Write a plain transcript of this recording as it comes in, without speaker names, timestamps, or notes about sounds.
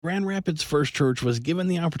Grand Rapids First Church was given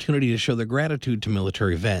the opportunity to show their gratitude to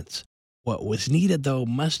military vets. What was needed, though,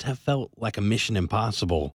 must have felt like a mission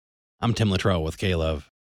impossible. I'm Tim Luttrell with K-Love.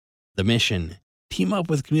 The mission: team up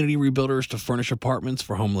with community rebuilders to furnish apartments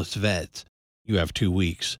for homeless vets. You have 2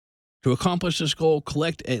 weeks. To accomplish this goal,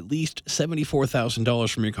 collect at least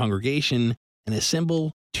 $74,000 from your congregation and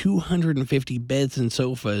assemble 250 beds and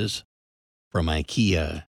sofas from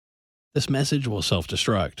IKEA. This message will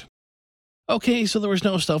self-destruct. Okay, so there was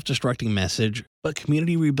no self-destructing message, but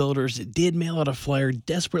community rebuilders did mail out a flyer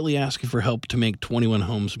desperately asking for help to make 21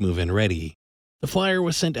 homes move-in ready. The flyer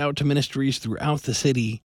was sent out to ministries throughout the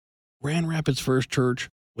city. Grand Rapids First Church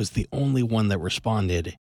was the only one that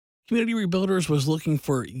responded. Community Rebuilders was looking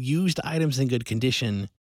for used items in good condition.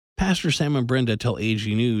 Pastor Sam and Brenda tell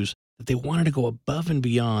AG News that they wanted to go above and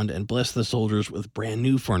beyond and bless the soldiers with brand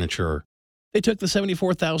new furniture. They took the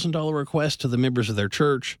 $74,000 request to the members of their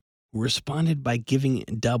church, who responded by giving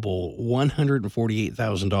double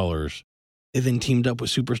 $148,000. They then teamed up with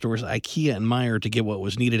superstores IKEA and Meijer to get what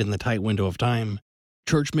was needed in the tight window of time.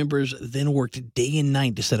 Church members then worked day and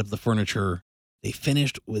night to set up the furniture. They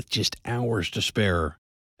finished with just hours to spare.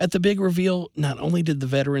 At the big reveal, not only did the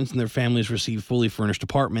veterans and their families receive fully furnished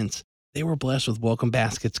apartments, they were blessed with welcome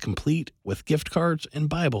baskets complete with gift cards and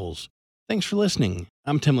Bibles. Thanks for listening.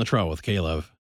 I'm Tim Luttrell with K-Love.